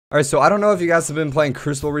Alright, so I don't know if you guys have been playing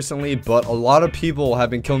Crucible recently, but a lot of people have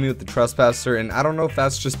been killing me with the Trespasser, and I don't know if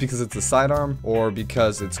that's just because it's a sidearm, or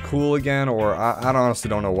because it's cool again, or I honestly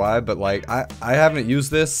don't know why, but like, I haven't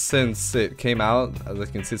used this since it came out. As you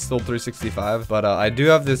can see, it's still 365, but I do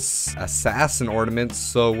have this assassin ornament,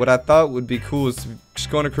 so what I thought would be cool is to just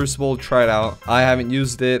go into Crucible, try it out. I haven't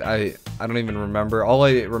used it. I don't even remember. All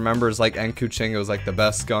I remember is like Enkuching. It was like the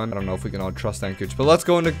best gun. I don't know if we can all trust Enkuch, but let's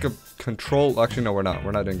go into control. Actually, no, we're not.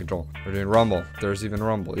 We're not doing control. We're doing Rumble. There's even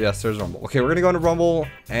Rumble. Yes, there's Rumble. Okay, we're gonna go into Rumble,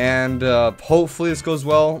 and hopefully this goes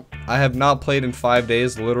well. I have not played in 5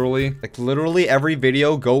 days, literally. Like literally every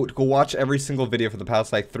video. Go watch every single video for the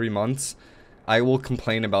past like 3 months. I will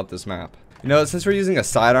complain about this map. You know, since we're using a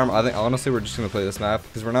sidearm, I think honestly we're just gonna play this map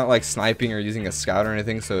because we're not like sniping or using a scout or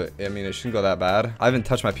anything. So I mean, it shouldn't go that bad. I haven't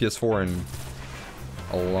touched my PS4 in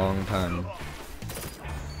a long time,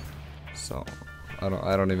 so I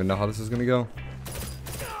don't even know how this is gonna go.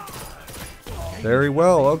 Very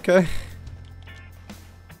well, okay.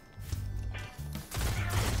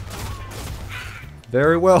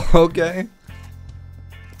 Very well, okay.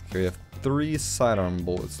 Okay, we have 3 sidearm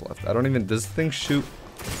bullets left. I don't even. Does this thing shoot?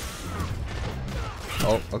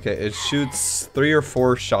 Oh, okay. It shoots 3 or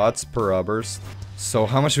 4 shots per burst. So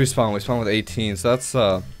how much do we spawn? We spawn with 18.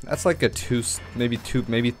 So that's like a 2,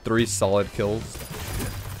 maybe 3 solid kills.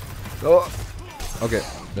 Oh, okay.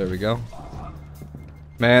 There we go.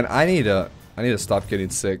 Man, I need to stop getting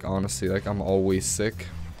sick. Honestly, like I'm always sick,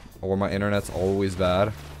 or my internet's always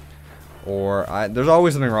bad, or there's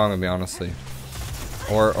always something wrong with me. Honestly,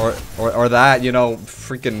 or that, you know,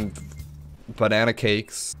 freaking banana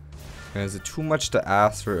cakes. Man, is it too much to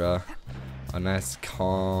ask for a nice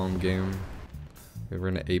calm game? Okay,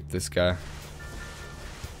 we're gonna ape this guy.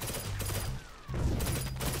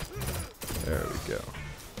 There we go.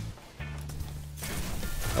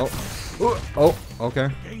 Oh, okay.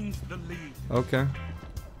 Okay.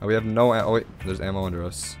 Oh, we have no. Oh wait, there's ammo under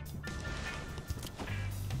us.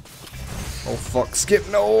 Oh fuck! Skip!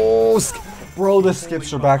 No! Bro, the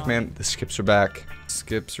skips are back, man. The skips are back.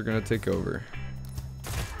 Skips are gonna take over.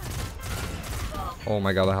 Oh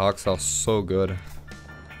my god, the Hawks are so good.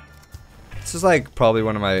 This is like probably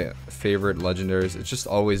one of my favorite legendaries. It's just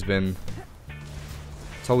always been.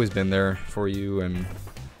 It's always been there for you and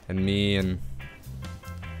me, and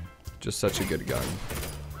just such a good gun.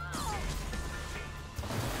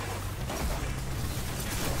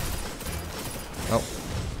 Oh.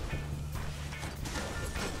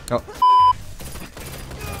 Oh.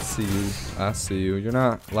 I see you. I see you. You're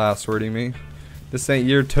not last wording me. This ain't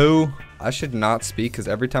year 2. I should not speak, because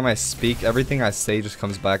every time I speak, everything I say just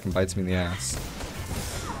comes back and bites me in the ass.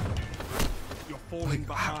 Like,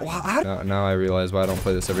 what? Now I realize why I don't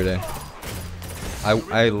play this every day.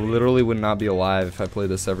 I literally would not be alive if I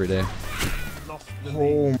played this every day.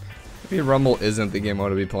 Oh. Maybe Rumble isn't the game I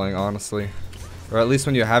want to be playing, honestly. Or at least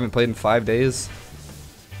when you haven't played in 5 days.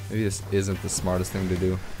 Maybe this isn't the smartest thing to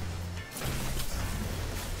do.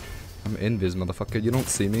 I'm invis, motherfucker. You don't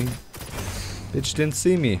see me. Bitch didn't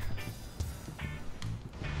see me.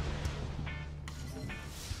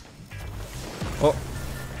 Oh.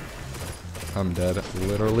 I'm dead.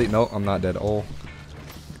 Literally. No, I'm not dead. Oh.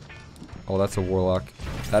 Oh, that's a warlock.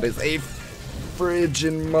 That is a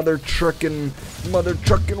frigin' mother truckin'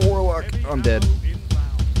 warlock. I'm dead.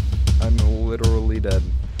 I'm literally dead.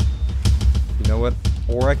 You know what?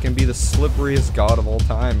 Or I can be the slipperiest god of all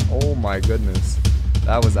time. Oh my goodness.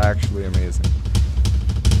 That was actually amazing.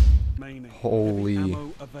 Holy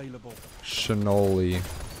shinoli.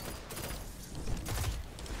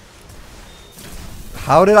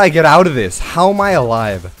 How did I get out of this? How am I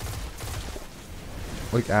alive?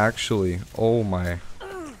 Like, actually. Oh my.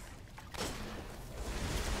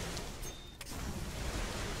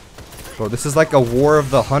 Bro, this is like a war of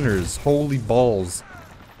the hunters. Holy balls.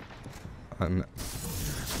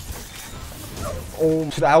 Oh,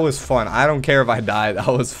 that was fun. I don't care if I die. That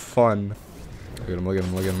was fun. Look at him, look at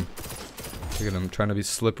him, look at him. Look at him, trying to be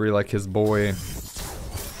slippery like his boy.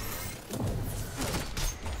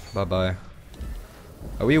 Bye-bye.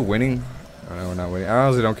 Are we winning? Oh, no, we're not winning. I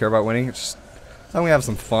honestly don't care about winning. It's just, I think we have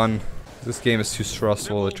some fun. This game is too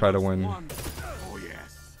stressful to try to win. Oh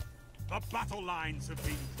yes. The battle lines have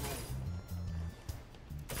been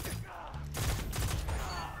drawn.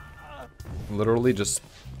 Literally just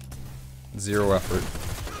zero effort.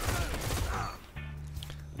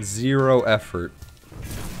 Zero effort.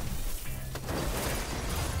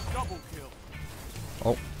 Double kill.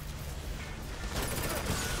 Oh.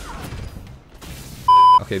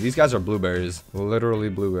 Okay, these guys are blueberries. Literally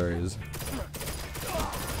blueberries.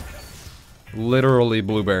 Literally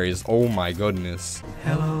blueberries. Oh my goodness.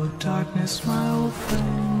 Hello, darkness, my old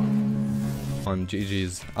friend. on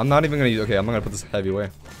GG's. I'm not even gonna use, okay, I'm not gonna put this heavy away.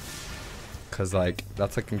 Cause like,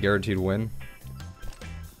 that's like a guaranteed win.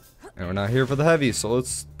 And we're not here for the heavy, so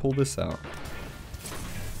let's pull this out.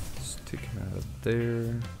 Let's take him out of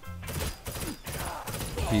there.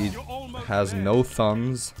 He has no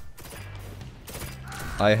thumbs.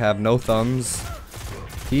 I have no thumbs.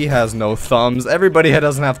 He has no thumbs. Everybody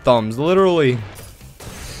doesn't have thumbs. Literally.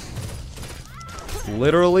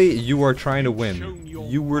 Literally, you are trying to win.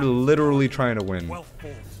 You were literally trying to win.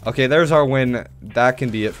 Okay, there's our win. That can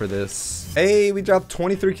be it for this. Hey, we dropped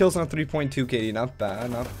 23 kills on a 3.2 KD. Not bad,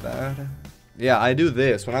 not bad. Yeah, I do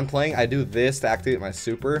this. When I'm playing, I do this to activate my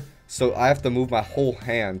super. So I have to move my whole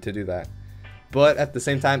hand to do that. But at the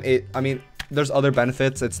same time, I mean, there's other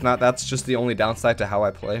benefits. It's not, that's just the only downside to how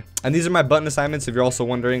I play. And these are my button assignments. If you're also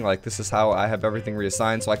wondering, like, this is how I have everything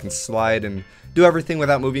reassigned, so I can slide and do everything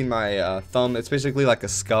without moving my thumb. It's basically like a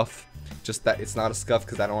scuff, just that it's not a scuff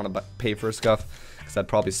because I don't want to pay for a scuff, because I'd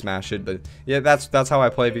probably smash it. But yeah, that's how I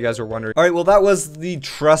play, if you guys were wondering. All right, well, that was the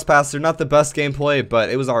Trespasser. Not the best gameplay, but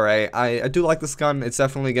it was all right. I do like this gun. It's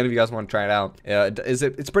definitely good if you guys want to try it out.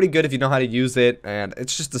 It's pretty good if you know how to use it, and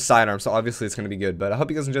it's just a sidearm, so obviously it's going to be good. But I hope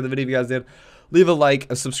you guys enjoyed the video. If you guys did, leave a like,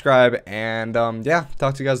 a subscribe, and yeah,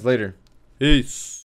 talk to you guys later. Peace.